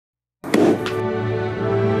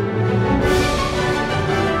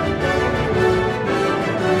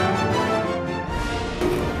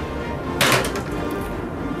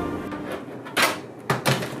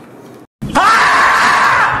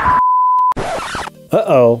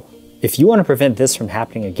Uh-oh. If you want to prevent this from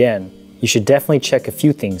happening again, you should definitely check a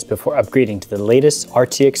few things before upgrading to the latest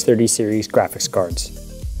RTX 30 series graphics cards.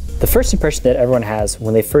 The first impression that everyone has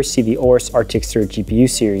when they first see the Aorus RTX 30 GPU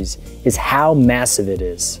series is how massive it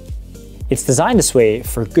is. It's designed this way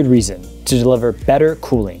for good reason, to deliver better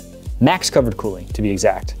cooling, max covered cooling to be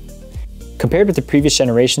exact. Compared with the previous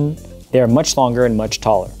generation, they are much longer and much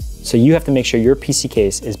taller, so you have to make sure your PC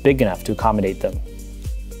case is big enough to accommodate them.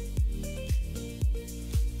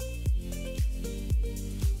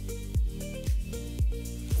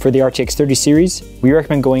 For the RTX 30 series, we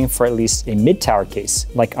recommend going for at least a mid-tower case,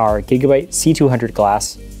 like our GIGABYTE C200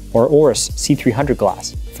 glass or Aorus C300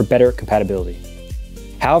 glass for better compatibility.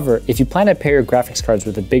 However, if you plan to pair your graphics cards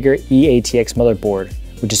with a bigger eATX motherboard,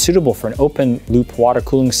 which is suitable for an open-loop water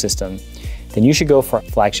cooling system, then you should go for a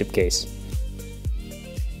flagship case.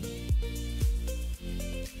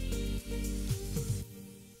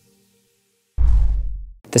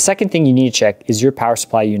 The second thing you need to check is your power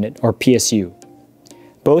supply unit, or PSU.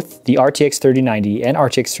 Both the RTX 3090 and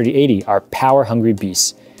RTX 3080 are power-hungry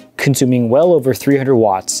beasts, consuming well over 300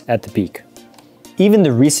 watts at the peak. Even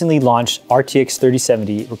the recently launched RTX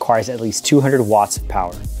 3070 requires at least 200 watts of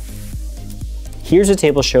power. Here's a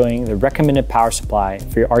table showing the recommended power supply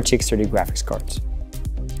for your RTX 30 graphics cards.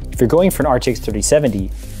 If you're going for an RTX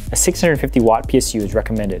 3070, a 650 watt PSU is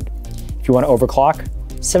recommended. If you want to overclock,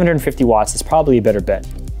 750 watts is probably a better bet.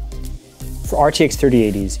 For RTX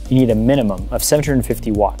 3080s, you need a minimum of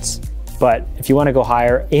 750 watts, but if you want to go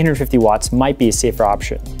higher, 850 watts might be a safer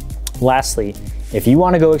option. Lastly, if you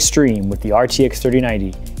want to go extreme with the RTX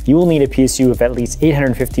 3090, you will need a PSU of at least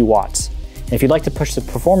 850 watts. And if you'd like to push the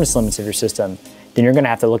performance limits of your system, then you're going to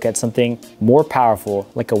have to look at something more powerful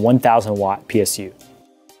like a 1000 watt PSU.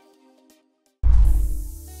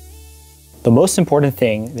 The most important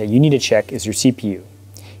thing that you need to check is your CPU.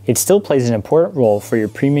 It still plays an important role for your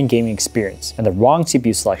premium gaming experience, and the wrong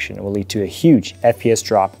CPU selection will lead to a huge FPS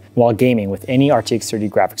drop while gaming with any RTX 30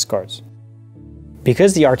 graphics cards.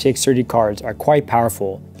 Because the RTX 30 cards are quite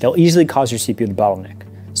powerful, they'll easily cause your CPU to bottleneck,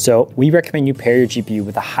 so we recommend you pair your GPU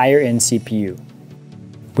with a higher-end CPU.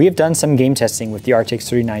 We have done some game testing with the RTX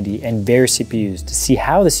 3090 and various CPUs to see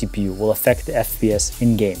how the CPU will affect the FPS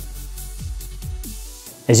in-game.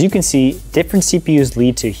 As you can see, different CPUs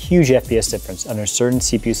lead to a huge FPS difference under certain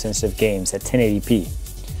CPU-sensitive games at 1080p.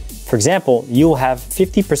 For example, you will have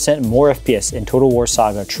 50% more FPS in Total War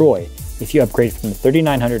Saga Troy if you upgrade from the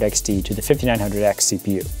 3900 XT to the 5900X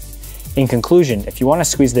CPU. In conclusion, if you want to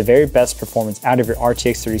squeeze the very best performance out of your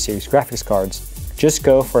RTX 30 series graphics cards, just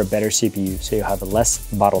go for a better CPU so you'll have less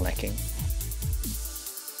bottlenecking.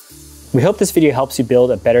 We hope this video helps you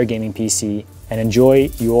build a better gaming PC and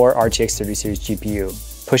enjoy your RTX 30 series GPU,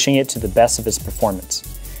 pushing it to the best of its performance.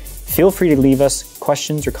 Feel free to leave us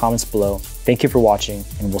questions or comments below. Thank you for watching,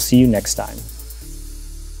 and we'll see you next time.